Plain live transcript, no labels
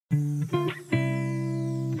Hi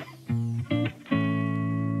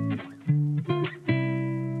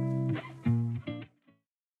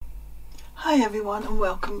everyone, and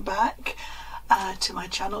welcome back to my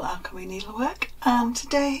channel Alchemy Needlework, and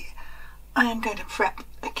today I am going to prep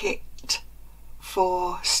a kit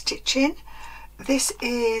for stitching. This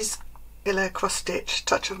is Illa Cross Stitch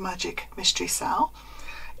Touch of Magic Mystery Sal.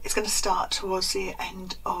 It's going to start towards the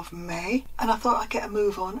end of May, and I thought I'd get a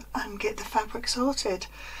move on and get the fabric sorted.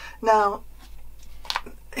 Now,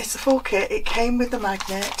 it's a full kit. It came with the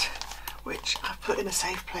magnet, which I've put in a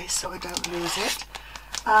safe place so I don't lose it.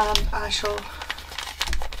 And I shall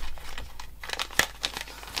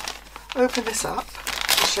open this up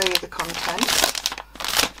to show you the contents.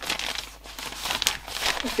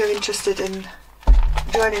 If you're interested in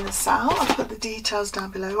joining the sale, I'll put the details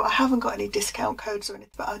down below. I haven't got any discount codes or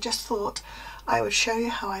anything, but I just thought I would show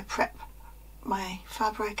you how I prep my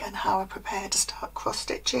fabric and how I prepare to start cross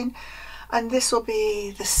stitching. And this will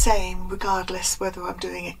be the same regardless whether I'm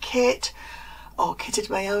doing a kit or kitted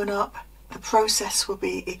my own up. The process will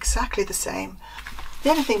be exactly the same.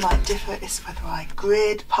 The only thing might differ is whether I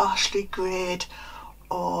grid, partially grid,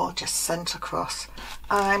 or just centre cross.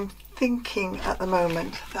 I'm thinking at the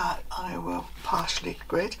moment that I will partially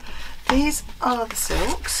grid. These are the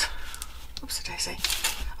silks. Oopsie daisy.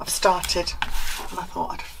 I've started and I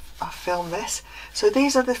thought I'd film this. So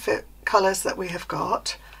these are the colours that we have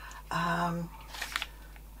got.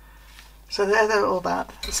 So they're all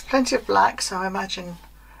that. There's plenty of black, so I imagine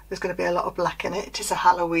there's going to be a lot of black in it. It is a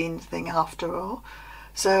Halloween thing after all.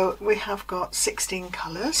 So we have got 16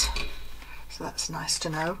 colours, so that's nice to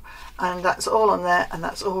know. And that's all on there, and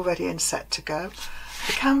that's all ready and set to go.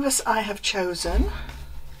 The canvas I have chosen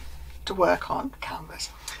to work on,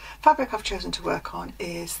 fabric I've chosen to work on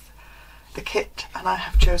is the kit, and I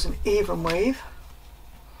have chosen even weave.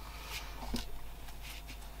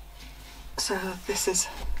 So this is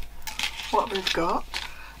what we've got.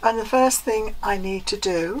 And the first thing I need to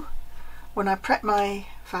do when I prep my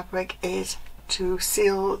fabric is to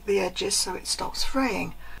seal the edges so it stops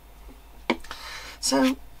fraying.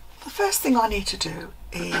 So the first thing I need to do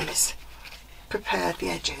is prepare the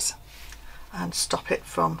edges and stop it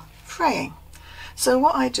from fraying. So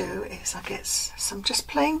what I do is I get some just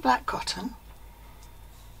plain black cotton,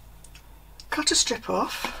 cut a strip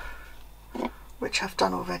off, which I've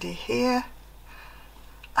done already here,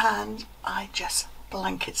 and I just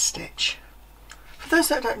blanket stitch. For those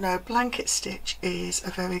that don't know, blanket stitch is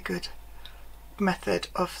a very good method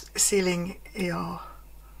of sealing your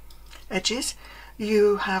edges.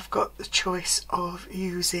 You have got the choice of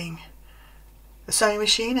using the sewing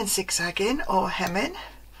machine and zigzagging or hemming,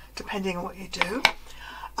 depending on what you do.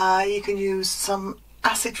 You can use some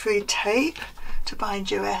acid-free tape to bind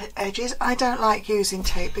your edges. I don't like using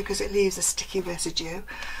tape because it leaves a sticky residue.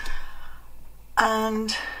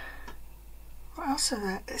 And what else are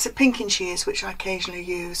there? It's a pinking shears, which I occasionally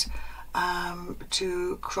use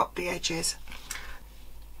to crop the edges.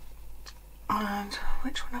 And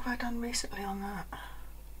which one have I done recently on that?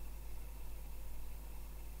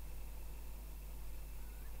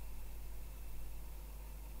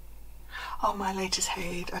 Oh, my latest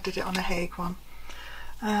Hague. I did it on a Hague one.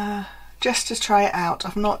 Just to try it out.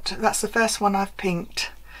 That's the first one I've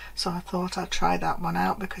pinked. So I thought I'd try that one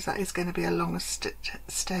out because that is going to be a long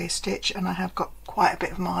stay stitch, and I have got quite a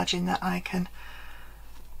bit of margin that I can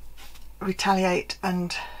retaliate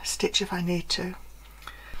and stitch if I need to.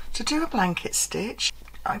 To do a blanket stitch,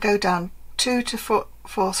 I go down 2 to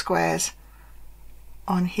 4 squares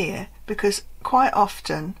on here because quite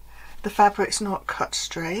often the fabric's not cut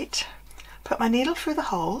straight. Put my needle through the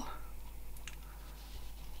hole,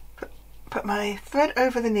 put my thread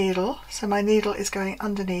over the needle so my needle is going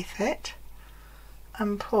underneath it,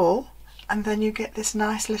 and pull, and then you get this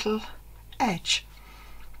nice little edge.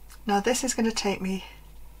 Now this is going to take me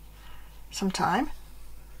some time.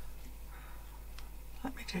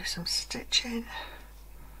 Let me do some stitching.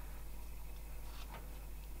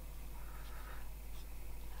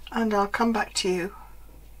 And I'll come back to you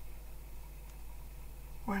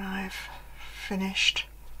when I've finished.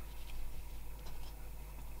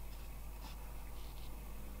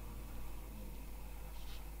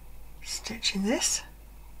 Stitching this,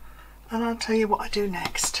 and I'll tell you what I do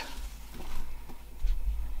next.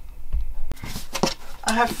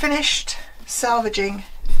 I have finished salvaging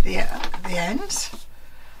the ends.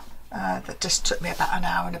 That just took me about an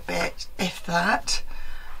hour and a bit, if that.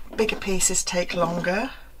 Bigger pieces take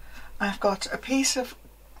longer. I've got a piece of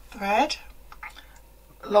thread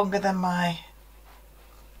longer than my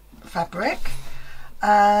fabric,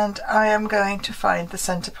 and I am going to find the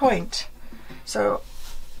center point. So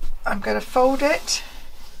I'm going to fold it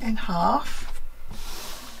in half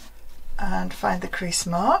and find the crease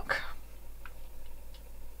mark,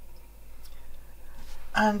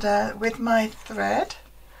 and with my thread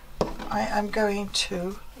I am going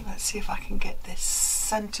to, let's see if I can get this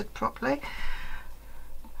centered properly,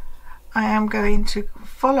 I am going to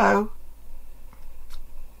follow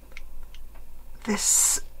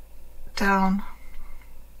this down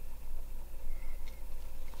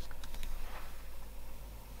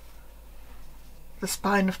the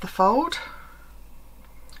spine of the fold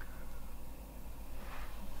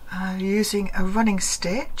using a running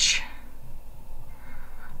stitch.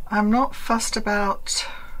 I'm not fussed about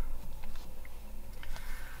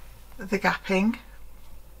the gapping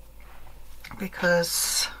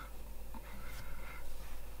because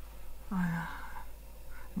I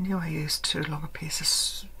knew I used too long a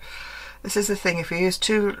piece. This is the thing, if you use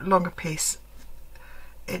too long a piece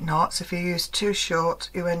it knots. If you use too short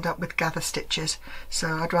you end up with gather stitches,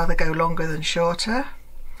 so I'd rather go longer than shorter.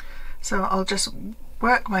 So I'll just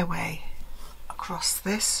work my way across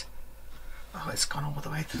this. Oh, it's gone all the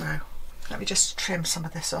way through. Let me just trim some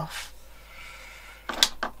of this off.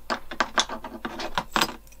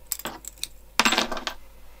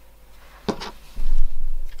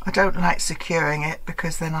 I don't like securing it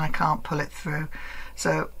because then I can't pull it through.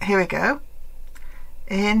 So here we go,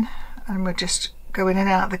 in, and we're just going in and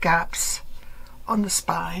out the gaps on the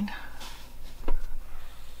spine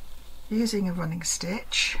using a running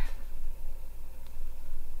stitch.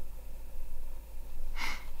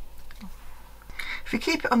 If you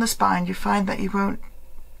keep it on the spine you find that you won't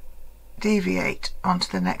deviate onto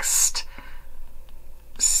the next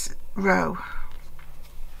row.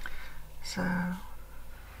 So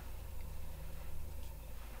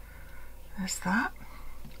there's that.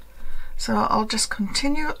 So I'll just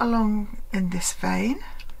continue along in this vein.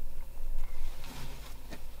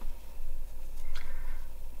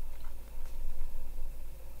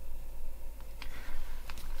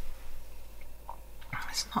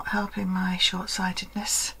 It's not helping my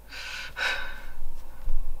short-sightedness.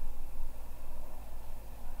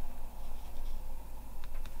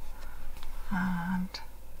 And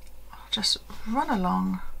I'll just run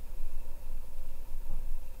along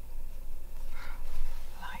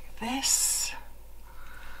like this,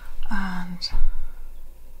 and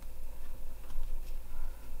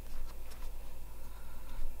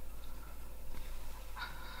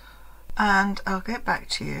I'll get back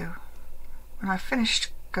to you when I've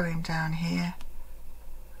finished going down here,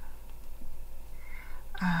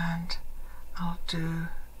 and I'll do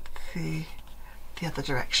the other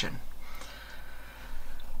direction,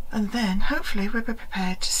 and then hopefully we'll be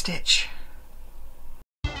prepared to stitch.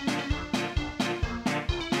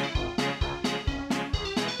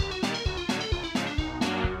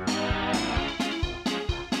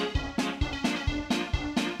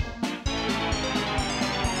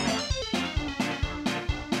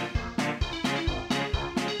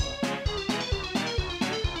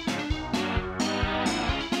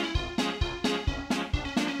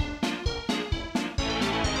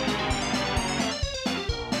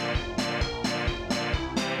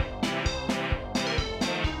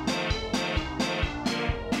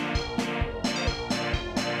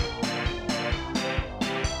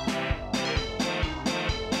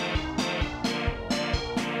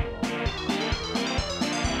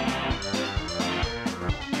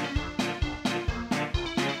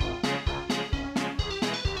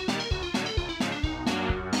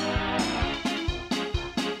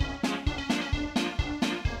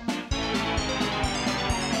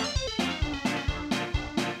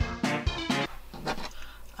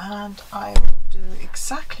 And I will do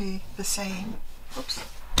exactly the same, oops,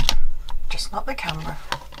 just not the camera,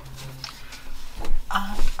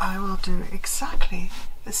 and I will do exactly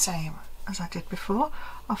the same as I did before.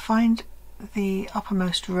 I'll find the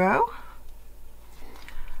uppermost row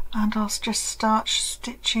and I'll just start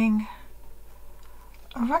stitching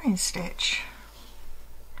a running stitch.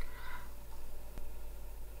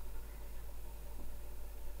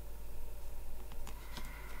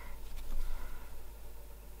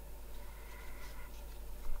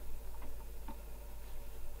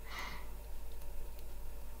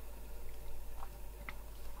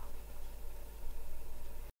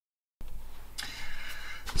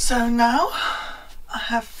 So now I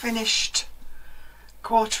have finished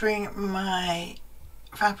quartering my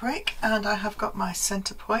fabric and I have got my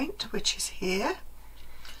center point, which is here,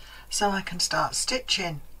 so I can start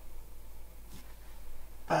stitching.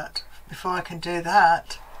 But before I can do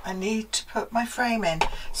that I need to put my frame in,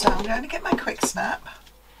 so I'm going to get my quick snap.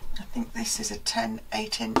 I think this is a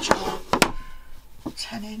 8-inch or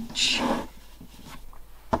 10-inch.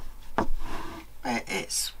 but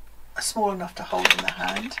it's small enough to hold in the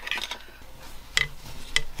hand.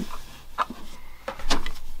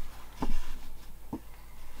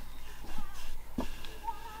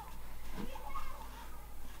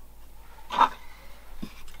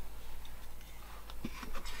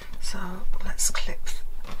 So let's clip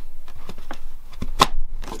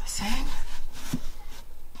this in.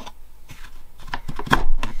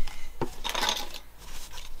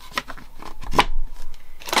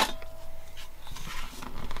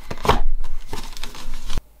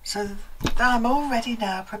 So I'm all ready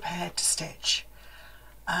now, prepared to stitch,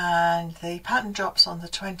 and the pattern drops on the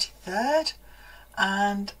 23rd,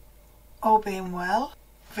 and all being well,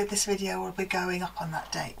 this video will be going up on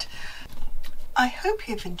that date. I hope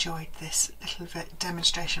you've enjoyed this little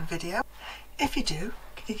demonstration video. If you do,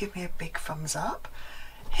 can you give me a big thumbs up?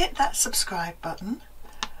 Hit that subscribe button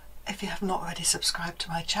if you have not already subscribed to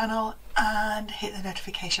my channel, and hit the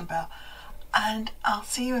notification bell. And I'll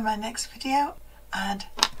see you in my next video, and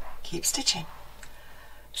keep stitching.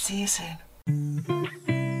 See you soon.